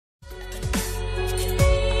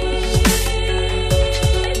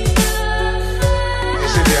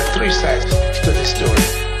three sides to the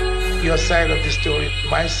story. Your side of the story,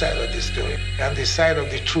 my side of the story, and the side of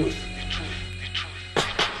the truth.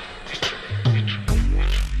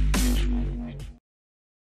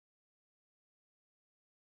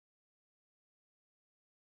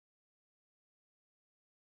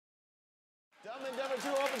 Dumb and Dumber 2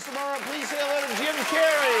 opens tomorrow. Please say hello to Jim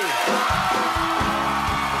Carrey.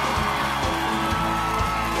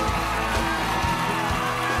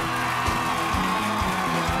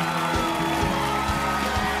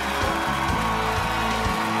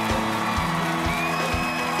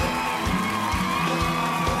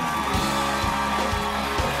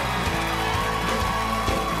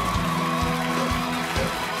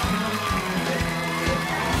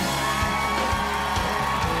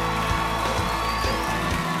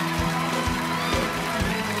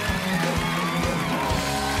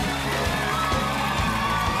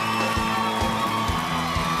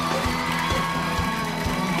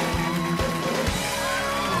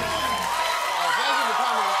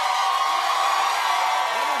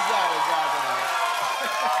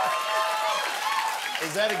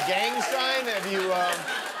 Is that a gang sign? Have you,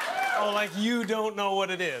 Oh, like you don't know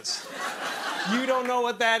what it is. You don't know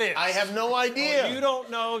what that is. I have no idea. Oh, you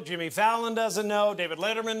don't know. Jimmy Fallon doesn't know. David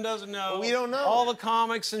Letterman doesn't know. We don't know. All the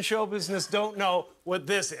comics and show business don't know what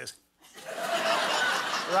this is.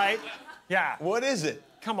 Right? Yeah. What is it?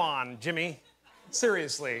 Come on, Jimmy.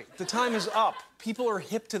 Seriously, the time is up. People are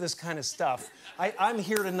hip to this kind of stuff. I'm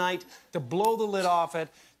here tonight to blow the lid off it,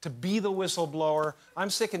 to be the whistleblower. I'm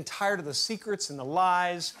sick and tired of the secrets and the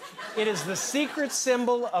lies. It is the secret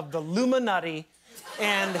symbol of the Illuminati,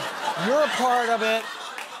 and you're a part of it,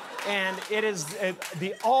 and it is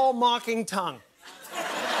the all-mocking tongue.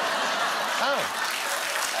 Oh.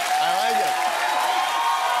 I like it.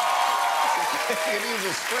 It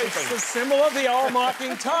uses scraping. It's the symbol of the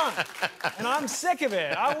all-mocking tongue. And I'm sick of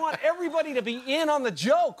it. I want everybody to be in on the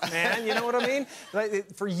joke, man. You know what I mean?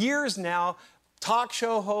 Like, for years now, talk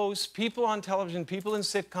show hosts, people on television, people in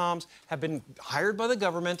sitcoms have been hired by the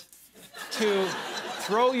government to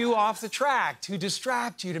throw you off the track, to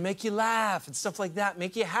distract you, to make you laugh and stuff like that,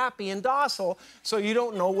 make you happy and docile so you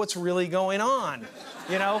don't know what's really going on.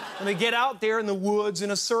 You know? And they get out there in the woods in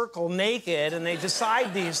a circle naked and they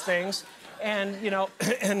decide these things. And, you know,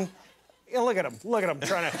 and you know, look at him trying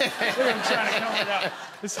to come it up.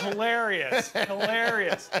 It's hilarious,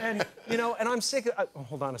 hilarious. And, you know, and I'm sick of,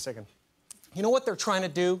 hold on a second. You know what they're trying to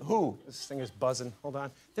do? Who? This thing is buzzing, hold on.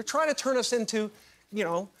 They're trying to turn us into, you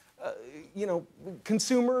know,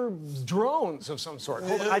 consumer drones of some sort.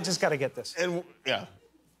 Hold on, I just gotta get this. And, yeah.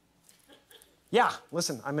 Yeah,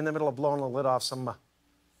 listen, I'm in the middle of blowing the lid off some,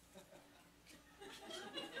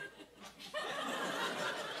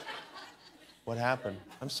 What happened?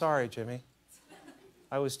 I'm sorry, Jimmy.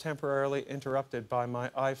 I was temporarily interrupted by my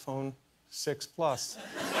iPhone 6 Plus.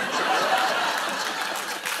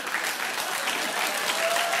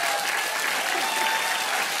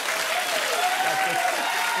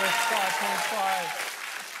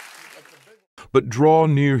 But draw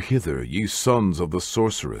near hither, ye sons of the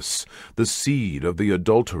sorceress, the seed of the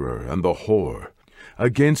adulterer and the whore.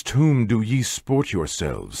 Against whom do ye sport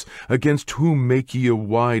yourselves? Against whom make ye a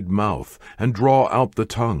wide mouth, and draw out the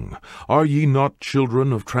tongue? Are ye not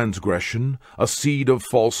children of transgression, a seed of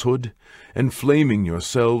falsehood? Enflaming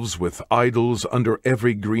yourselves with idols under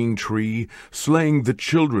every green tree, slaying the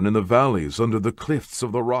children in the valleys under the cliffs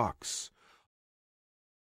of the rocks.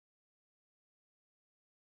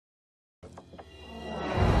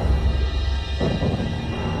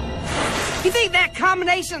 You think that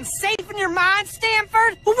combination's safe in your mind,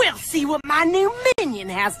 Stanford? We'll see what my new minion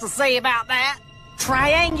has to say about that.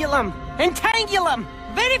 Triangulum, Entangulum,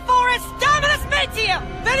 Viniforus Dominus Mentium,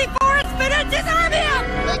 Viniforus Vinitus Armium!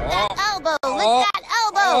 Lick that elbow, lick that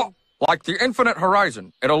elbow! Like the infinite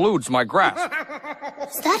horizon, it eludes my grasp.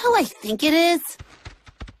 Is that how I think it is?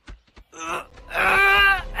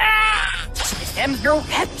 Systems go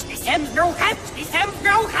up, systems go up, systems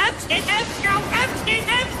go up, systems go up,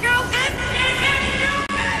 systems go up,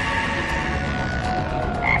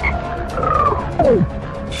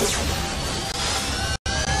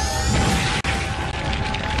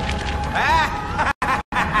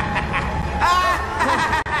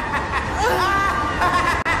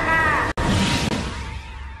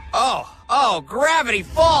 Oh, Gravity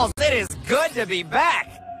Falls, it is good to be back.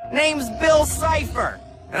 Name's Bill Cipher.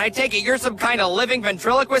 And I take it you're some kind of living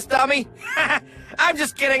ventriloquist dummy? I'm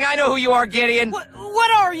just kidding, I know who you are, Gideon.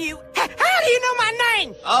 What are you? How do you know my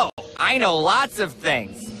name? Oh, I know lots of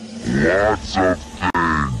things. Lots of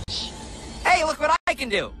things. Hey, look what I can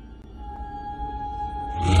do.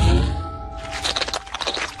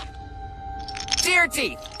 Deer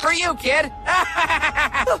teeth! For you, kid!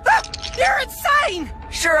 You're insane!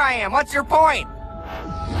 Sure I am. What's your point?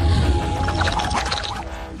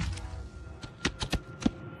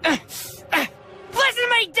 Listen to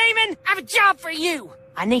me, demon! I have a job for you!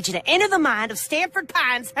 I need you to enter the mind of Stanford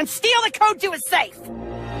Pines and steal the code to his safe!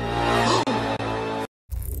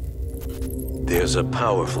 There's a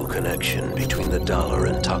powerful connection between the dollar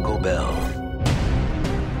and Taco Bell.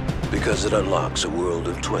 Because it unlocks a world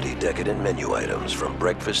of 20 decadent menu items from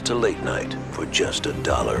breakfast to late night for just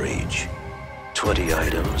 $1 each. 20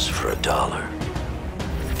 items for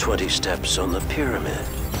 $1. 20 steps on the pyramid.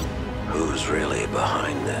 Who's really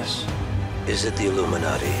behind this? Is it the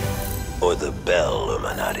Illuminati or the Bell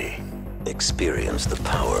Illuminati? Experience the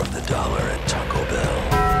power of the dollar at Taco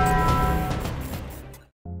Bell.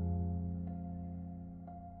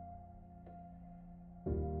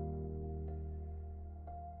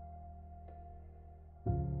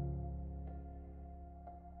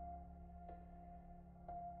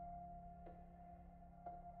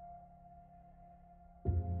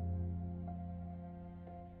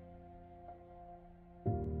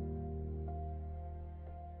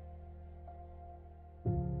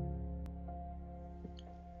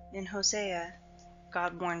 In Hosea,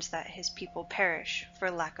 God warns that his people perish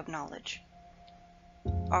for lack of knowledge.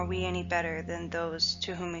 Are we any better than those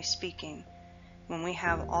to whom he's speaking when we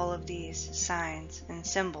have all of these signs and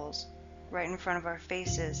symbols right in front of our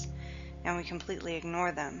faces and we completely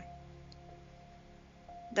ignore them?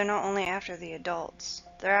 They're not only after the adults,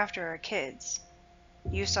 they're after our kids.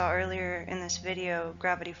 You saw earlier in this video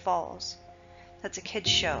Gravity Falls. That's a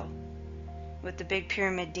kid's show with the big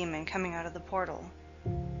pyramid demon coming out of the portal.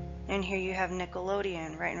 And here you have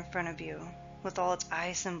Nickelodeon right in front of you with all its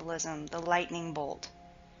eye symbolism, the lightning bolt.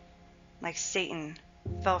 Like Satan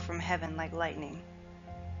fell from heaven like lightning.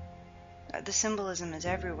 The symbolism is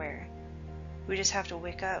everywhere. We just have to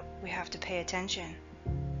wake up. We have to pay attention.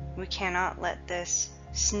 We cannot let this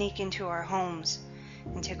sneak into our homes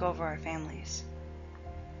and take over our families.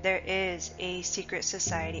 There is a secret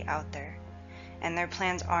society out there, and their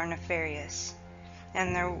plans are nefarious,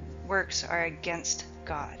 and their works are against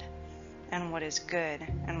God and what is good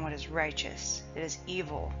and what is righteous. It is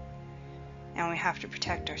evil, and we have to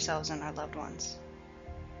protect ourselves and our loved ones.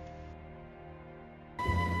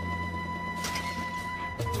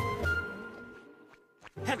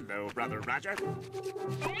 Hello, Brother Roger.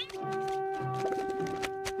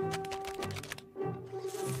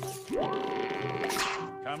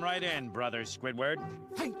 Come right in, Brother Squidward.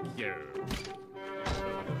 Thank you.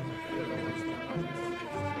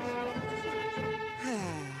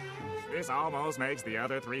 This almost makes the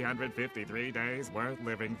other 353 days worth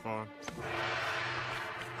living for.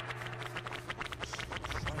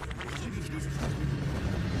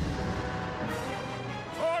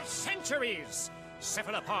 For centuries,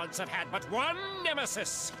 cephalopods have had but one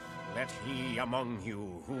nemesis. Let he among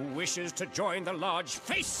you who wishes to join the lodge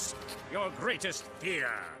face your greatest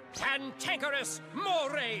fear. Cantankerous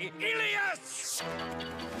Moray Ilias!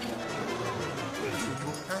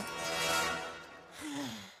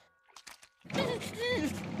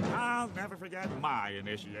 I'll never forget my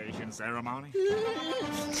initiation ceremony.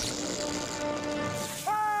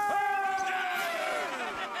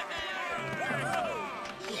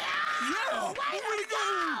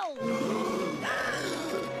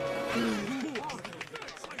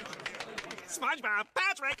 SpongeBob,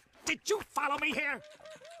 Patrick, did you follow me here?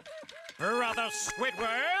 Brother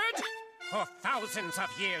Squidward, for thousands of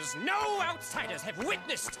years, no outsiders have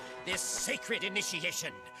witnessed this sacred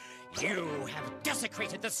initiation. You have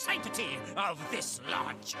desecrated the sanctity of this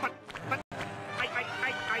lodge. But,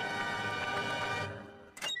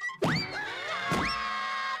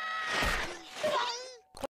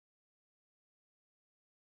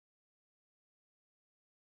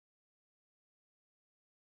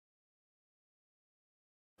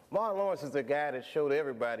 Martin Lawrence is the guy that showed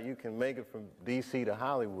everybody you can make it from D.C. to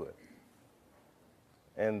Hollywood.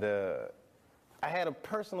 And I had a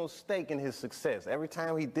personal stake in his success. Every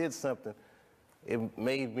time he did something, it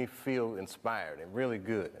made me feel inspired and really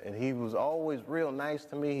good. And he was always real nice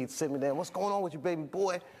to me. He'd sit me down, "What's going on with you, baby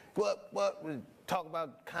boy? What? We'd talk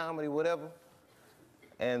about comedy, whatever."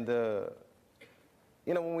 And,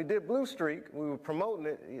 you know, when we did Blue Streak, we were promoting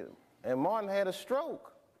it, and Martin had a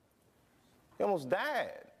stroke. He almost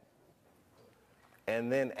died.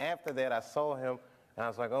 And then after that, I saw him, and I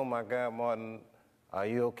was like, "Oh, my God, Martin, are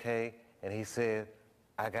you okay?" And he said,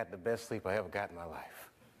 "I got the best sleep I ever got in my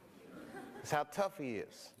life." That's how tough he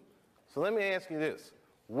is. So let me ask you this.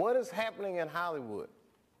 What is happening in Hollywood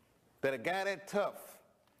that a guy that tough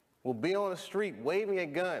will be on the street waving a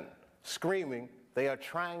gun, screaming, "They are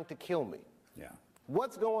trying to kill me"? Yeah.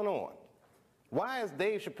 What's going on? Why is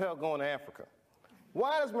Dave Chappelle going to Africa?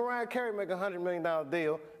 Why does Mariah Carey make a $100 million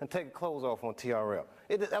deal and take her clothes off on TRL?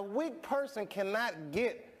 A weak person cannot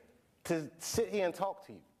get to sit here and talk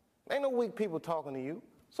to you. Ain't no weak people talking to you.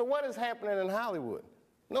 So what is happening in Hollywood?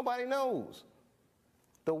 Nobody knows.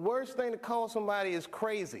 The worst thing to call somebody is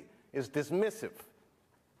crazy, is dismissive.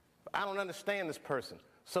 I don't understand this person,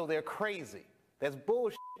 so they're crazy. That's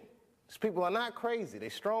bullshit. These people are not crazy. They're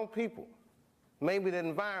strong people. Maybe the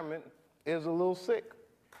environment is a little sick.